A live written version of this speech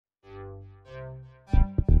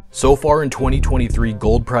So far in 2023,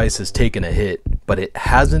 gold price has taken a hit, but it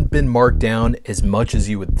hasn't been marked down as much as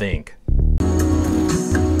you would think.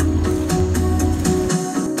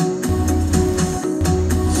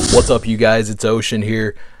 What's up, you guys? It's Ocean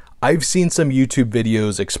here. I've seen some YouTube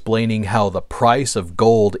videos explaining how the price of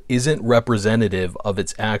gold isn't representative of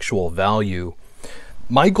its actual value.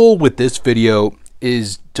 My goal with this video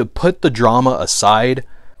is to put the drama aside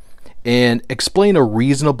and explain a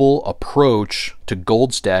reasonable approach to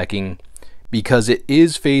gold stacking, because it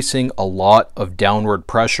is facing a lot of downward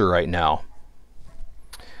pressure right now.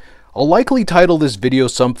 I'll likely title this video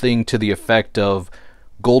something to the effect of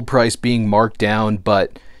gold price being marked down,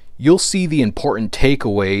 but you'll see the important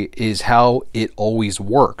takeaway is how it always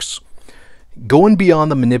works. Going beyond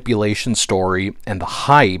the manipulation story and the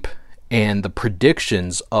hype and the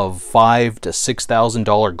predictions of $5,000 to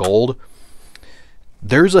 $6,000 gold,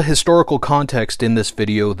 there's a historical context in this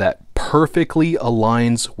video that perfectly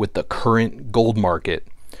aligns with the current gold market.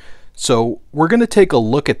 So we're going to take a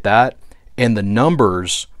look at that and the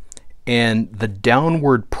numbers and the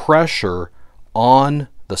downward pressure on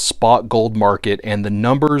the spot gold market and the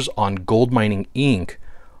numbers on Gold Mining Inc.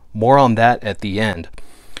 More on that at the end.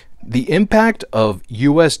 The impact of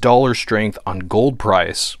US dollar strength on gold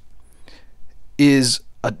price is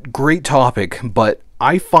a great topic, but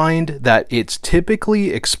I find that it's typically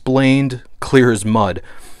explained clear as mud.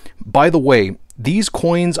 By the way, these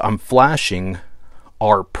coins I'm flashing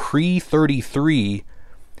are pre-33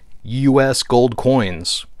 US gold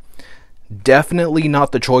coins. Definitely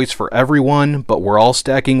not the choice for everyone, but we're all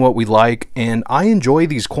stacking what we like, and I enjoy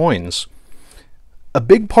these coins. A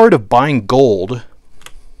big part of buying gold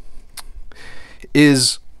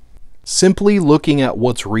is simply looking at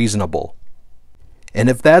what's reasonable. And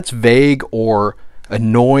if that's vague or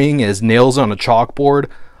annoying as nails on a chalkboard,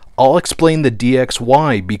 I'll explain the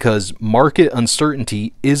DXY, because market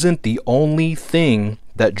uncertainty isn't the only thing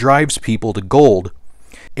that drives people to gold.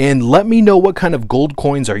 And let me know what kind of gold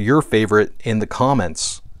coins are your favorite in the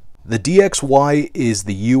comments. The DXY is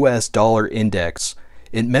the US dollar index.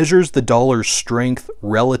 It measures the dollar's strength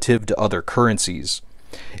relative to other currencies,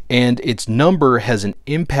 and its number has an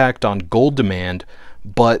impact on gold demand,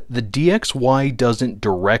 but the DXY doesn't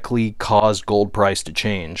directly cause gold price to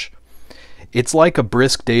change. It's like a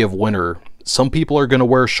brisk day of winter. Some people are going to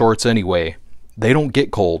wear shorts anyway. They don't get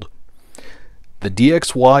cold. The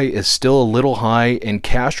DXY is still a little high, and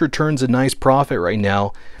cash returns a nice profit right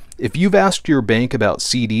now. If you've asked your bank about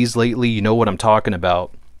CDs lately, you know what I'm talking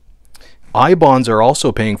about. I-bonds are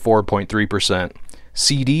also paying 4.3%.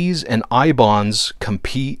 CDs and I-bonds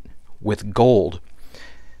compete with gold.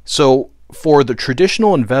 So for the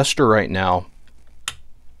traditional investor right now,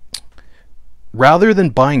 rather than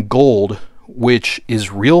buying gold, which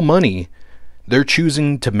is real money, they're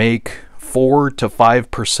choosing to make 4 to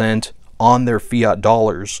 5% on their fiat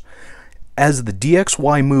dollars. As the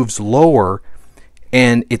DXY moves lower,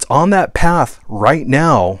 and it's on that path right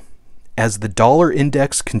now, as the dollar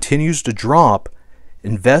index continues to drop,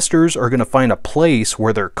 investors are going to find a place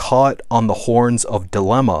where they're caught on the horns of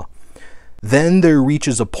dilemma. Then there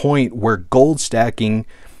reaches a point where gold stacking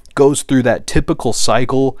goes through that typical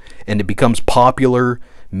cycle and it becomes popular.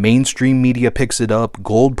 Mainstream media picks it up.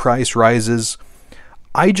 Gold price rises.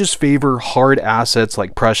 I just favor hard assets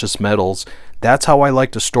like precious metals. That's how I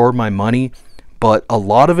like to store my money. But a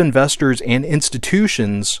lot of investors and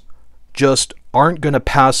institutions just aren't going to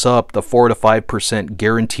pass up the 4 to 5%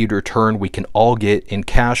 guaranteed return we can all get in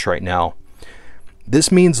cash right now.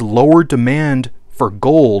 This means lower demand for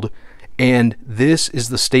gold, and this is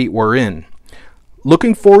the state we're in.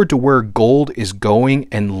 Looking forward to where gold is going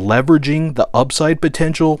and leveraging the upside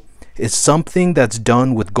potential is something that's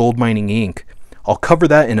done with Gold Mining Inc. I'll cover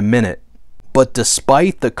that in a minute. But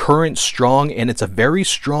despite the current strong, and it's a very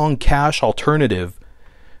strong cash alternative,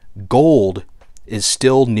 gold is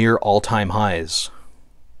still near all-time highs.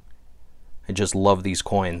 I just love these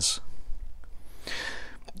coins.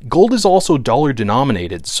 Gold is also dollar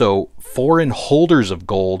denominated, so foreign holders of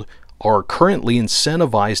gold are currently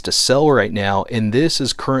incentivized to sell right now, and this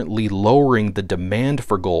is currently lowering the demand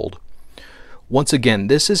for gold. Once again,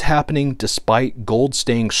 this is happening despite gold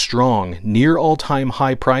staying strong, near all-time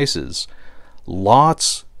high prices.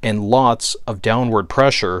 Lots and lots of downward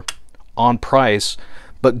pressure on price,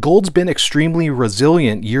 but gold's been extremely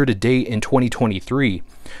resilient year to date in 2023.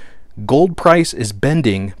 Gold price is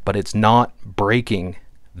bending, but it's not breaking.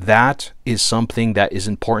 That is something that is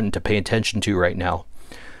important to pay attention to right now.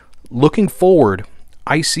 Looking forward,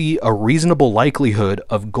 I see a reasonable likelihood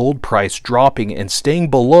of gold price dropping and staying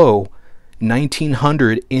below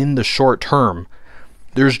 1900 in the short term.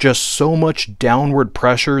 There's just so much downward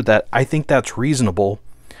pressure that I think that's reasonable.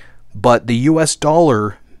 but the US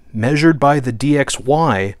dollar, measured by the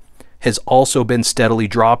DXY, has also been steadily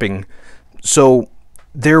dropping. So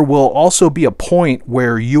there will also be a point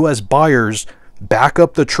where US buyers back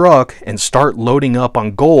up the truck and start loading up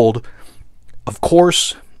on gold, of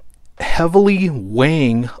course, heavily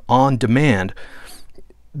weighing on demand.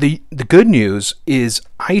 The good news is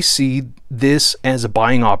I see this as a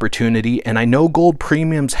buying opportunity, and I know gold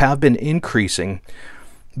premiums have been increasing,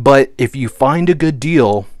 but if you find a good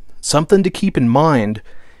deal, something to keep in mind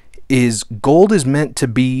is gold is meant to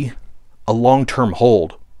be a long-term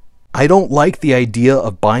hold. I don't like the idea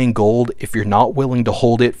of buying gold if you're not willing to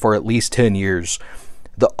hold it for at least 10 years.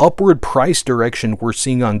 The upward price direction we're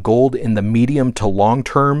seeing on gold in the medium to long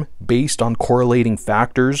term, based on correlating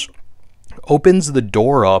factors, opens the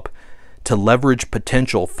door up to leverage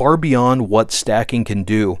potential far beyond what stacking can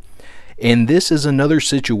do. And this is another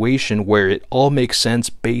situation where it all makes sense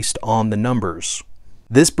based on the numbers.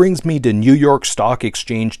 This brings me to New York Stock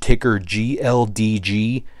Exchange ticker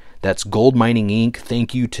GLDG. That's Gold Mining Inc.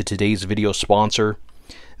 Thank you to today's video sponsor.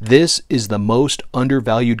 This is the most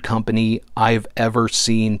undervalued company I've ever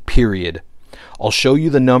seen, period. I'll show you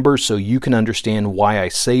the numbers so you can understand why I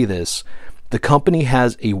say this. The company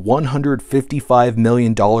has a $155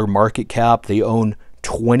 million market cap. They own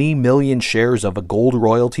 20 million shares of a gold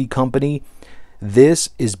royalty company. This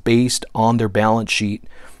is based on their balance sheet.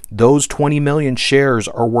 Those 20 million shares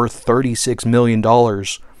are worth $36 million.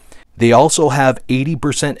 They also have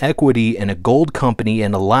 80% equity in a gold company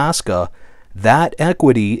in Alaska. That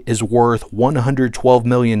equity is worth $112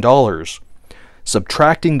 million.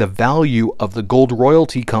 Subtracting the value of the gold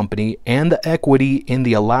royalty company and the equity in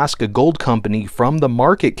the Alaska gold company from the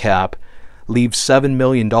market cap leaves $7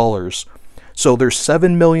 million. So there's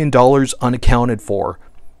 $7 million unaccounted for.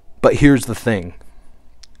 But here's the thing.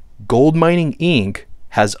 Gold Mining Inc.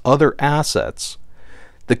 has other assets.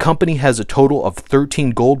 The company has a total of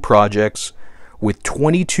 13 gold projects with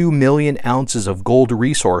 22 million ounces of gold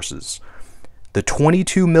resources. The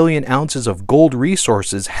 22 million ounces of gold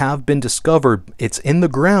resources have been discovered. It's in the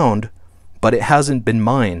ground, but it hasn't been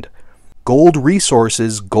mined. Gold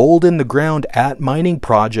resources, gold in the ground at mining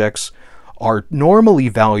projects, are normally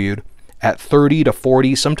valued at $30 to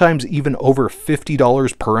 $40, sometimes even over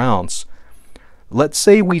 $50 per ounce. Let's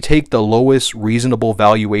say we take the lowest reasonable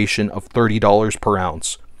valuation of $30 per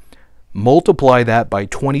ounce. Multiply that by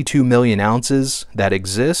 22 million ounces that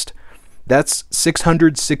exist. That's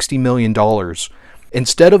 $660 million.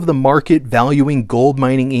 Instead of the market valuing Gold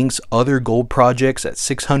Mining Inc.'s other gold projects at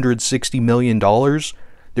 $660 million,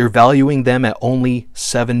 they're valuing them at only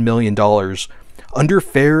 $7 million. Under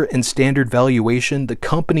fair and standard valuation, the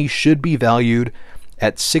company should be valued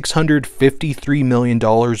at $653 million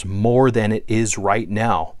more than it is right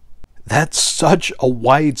now. That's such a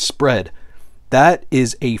wide spread. That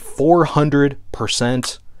is a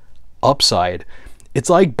 400% upside. It's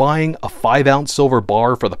like buying a 5-ounce silver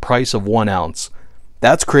bar for the price of 1 ounce.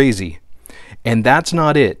 That's crazy. And that's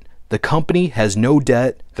not it. The company has no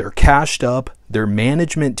debt, they're cashed up, their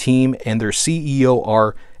management team and their CEO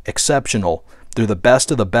are exceptional. They're the best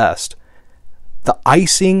of the best. The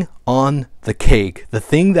icing on the cake, the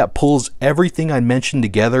thing that pulls everything I mentioned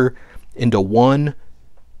together into one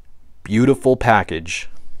beautiful package,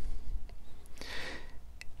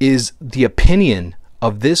 is the opinion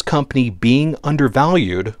of this company being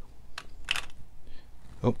undervalued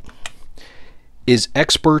is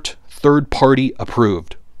expert third-party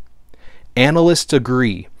approved. Analysts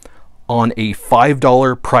agree on a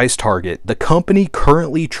 $5 price target. The company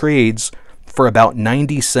currently trades for about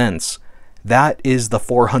 90 cents. That is the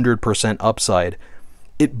 400% upside.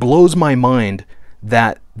 It blows my mind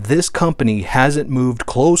that this company hasn't moved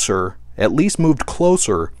closer, at least moved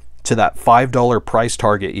closer to that $5 price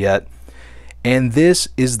target yet. And this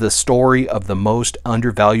is the story of the most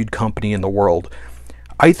undervalued company in the world.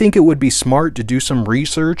 I think it would be smart to do some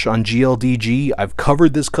research on GLDG. I've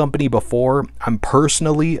covered this company before. I'm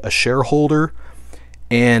personally a shareholder,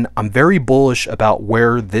 and I'm very bullish about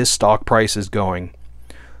where this stock price is going.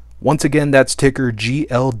 Once again, that's ticker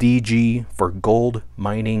GLDG for Gold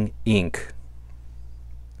Mining Inc.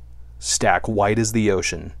 Stack white as the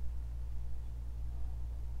ocean.